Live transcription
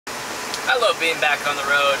I love being back on the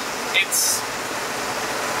road. It's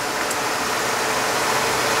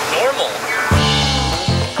normal.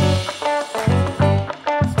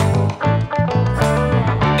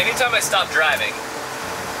 Anytime I stop driving,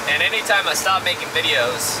 and anytime I stop making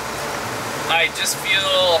videos, I just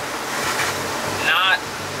feel not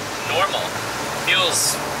normal.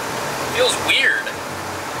 Feels weird.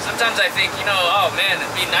 Sometimes I think, you know, oh man,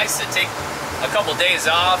 it'd be nice to take a couple days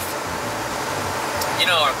off, you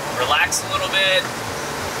know, relax a little bit,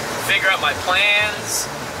 figure out my plans,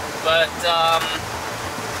 but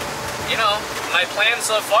you know, my plan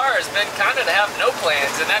so far has been kind of to have no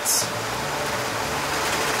plans, and that's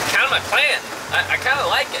kind of my plan. I kind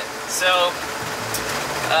of like it. So,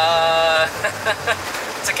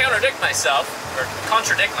 to contradict myself,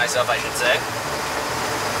 I should say,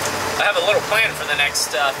 I have a little plan for the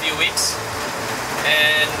next few weeks,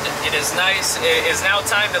 and it is nice. It is now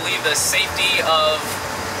time to leave the safety of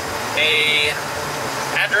a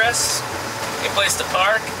address, a place to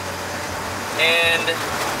park, and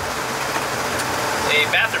a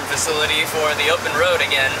bathroom facility for the open road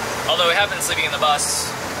again. Although I have been sleeping in the bus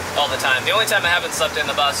all the time. The only time I haven't slept in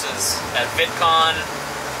the bus is at VidCon,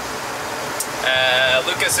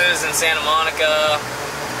 Lucas's in Santa Monica,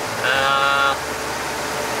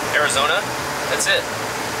 Arizona. That's it.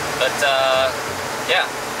 But yeah,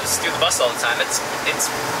 just do the bus all the time. It's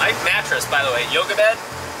my mattress, by the way, yoga bed.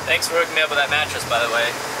 Thanks for hooking me up with that mattress, by the way.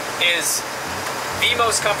 Is the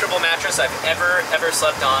most comfortable mattress I've ever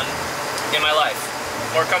slept on in my life.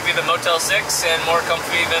 More comfy than Motel 6 and more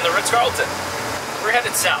comfy than the Ritz-Carlton. We're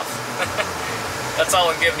headed south. That's all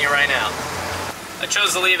I'm giving you right now. I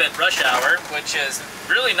chose to leave at rush hour, which is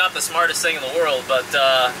really not the smartest thing in the world, but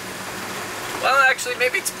well, actually,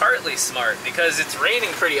 maybe it's partly smart because it's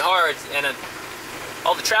raining pretty hard, and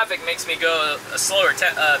all the traffic makes me go a slower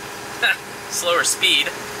slower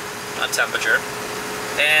speed, not temperature.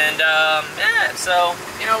 And yeah, so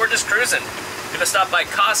you know, we're just cruising. Gonna stop by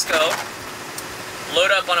Costco,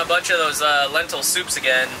 load up on a bunch of those lentil soups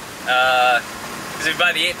again. Because if you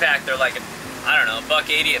buy the 8-pack, they're like, I don't know,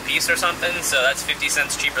 $1.80 a piece or something. So that's 50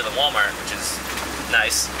 cents cheaper than Walmart, which is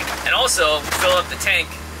nice. And also fill up the tank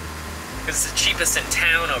because it's the cheapest in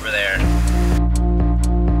town over there.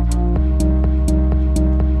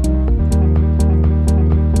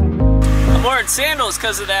 I'm wearing sandals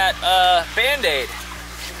because of that Band-Aid.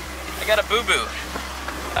 I got a boo-boo.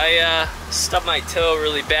 I stubbed my toe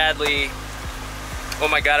really badly. Oh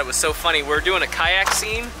my god, it was so funny. We're doing a kayak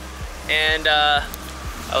scene, and I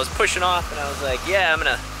was pushing off, and I was like, yeah, I'm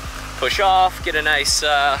gonna push off, get a nice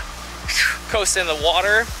coast in the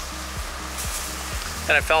water.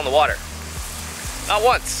 Then I fell in the water. Not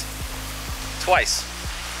once, twice.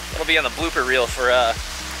 It'll be on the blooper reel for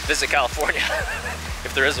Visit California,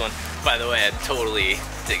 if there is one. By the way, I'm totally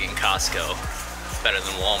digging Costco. Better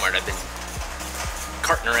than Walmart. I've been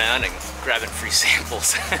carting around and grabbing free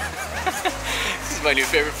samples. This is my new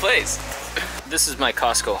favorite place. This is my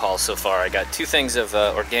Costco haul so far. I got 2 things of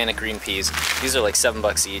organic green peas. These are like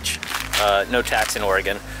 $7 each. No tax in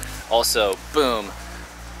Oregon. Also, boom,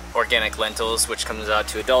 organic lentils, which comes out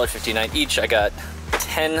to $1.59 each. I got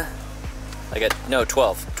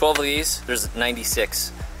 12. 12 of these. There's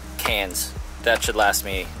 96 cans. That should last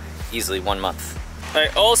me easily 1 month. I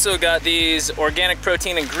also got these organic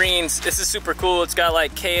protein and greens. This is super cool. It's got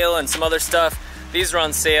like kale and some other stuff. These are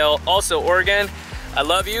on sale. Also Oregon, I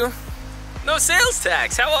love you. No sales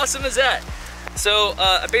tax. How awesome is that? So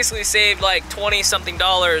I basically saved like 20-something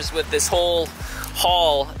dollars with this whole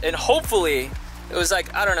haul, and hopefully it was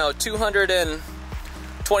like, I don't know,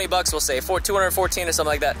 220 bucks, we'll say, 214 or something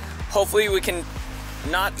like that. Hopefully we can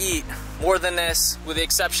not eat more than this, with the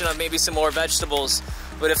exception of maybe some more vegetables.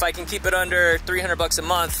 But if I can keep it under 300 bucks a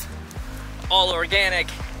month, all organic,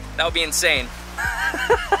 that would be insane.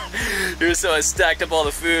 Here's so I stacked up all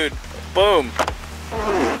the food. Boom.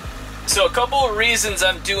 So a couple of reasons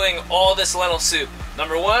I'm doing all this lentil soup.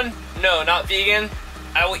 Number 1, no, not vegan.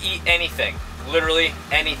 I will eat anything, literally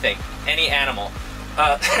anything, any animal.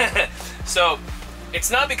 So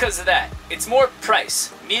it's not because of that. It's more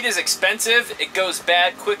price. Meat is expensive, it goes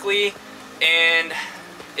bad quickly, and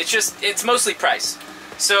it's mostly price.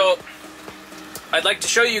 So I'd like to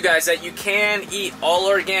show you guys that you can eat all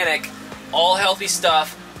organic, all healthy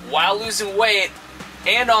stuff while losing weight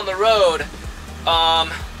and on the road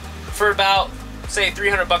for about, say,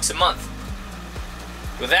 300 bucks a month.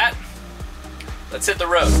 With that, let's hit the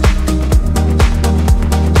road.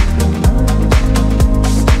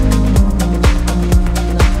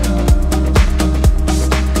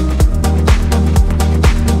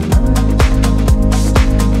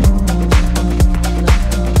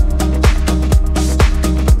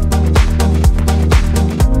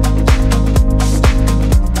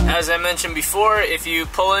 mentioned before, if you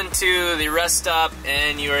pull into the rest stop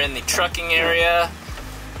and you are in the trucking area,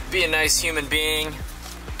 be a nice human being,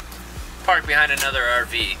 park behind another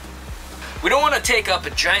RV. We don't want to take up a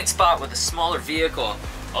giant spot with a smaller vehicle.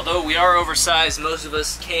 Although we are oversized, most of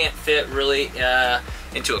us can't fit really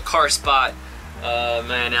into a car spot.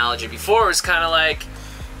 My analogy before was kind of like,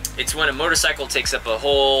 it's when a motorcycle takes up a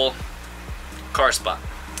whole car spot.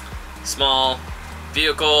 Small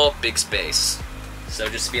vehicle, big space. So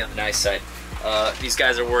just to be on the nice side. These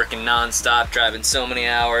guys are working non-stop, driving so many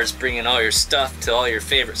hours, bringing all your stuff to all your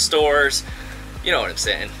favorite stores. You know what I'm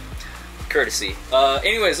saying. Courtesy.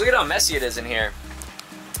 Anyways, look at how messy it is in here.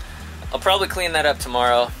 I'll probably clean that up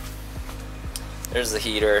tomorrow. There's the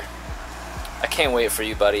heater. I can't wait for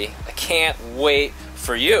you, buddy. I can't wait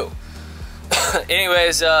for you.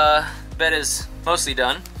 Anyways, bed is mostly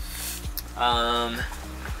done. I'm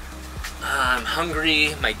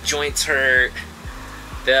hungry. My joints hurt.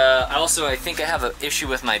 I think I have an issue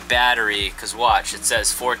with my battery, because watch, it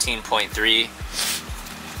says 14.3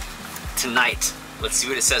 tonight. Let's see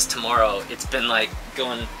what it says tomorrow. It's been like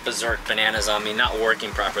going berserk bananas on me, not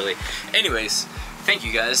working properly. Anyways, thank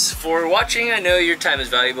you guys for watching. I know your time is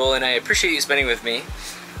valuable and I appreciate you spending with me.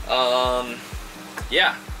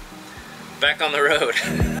 Yeah, back on the road.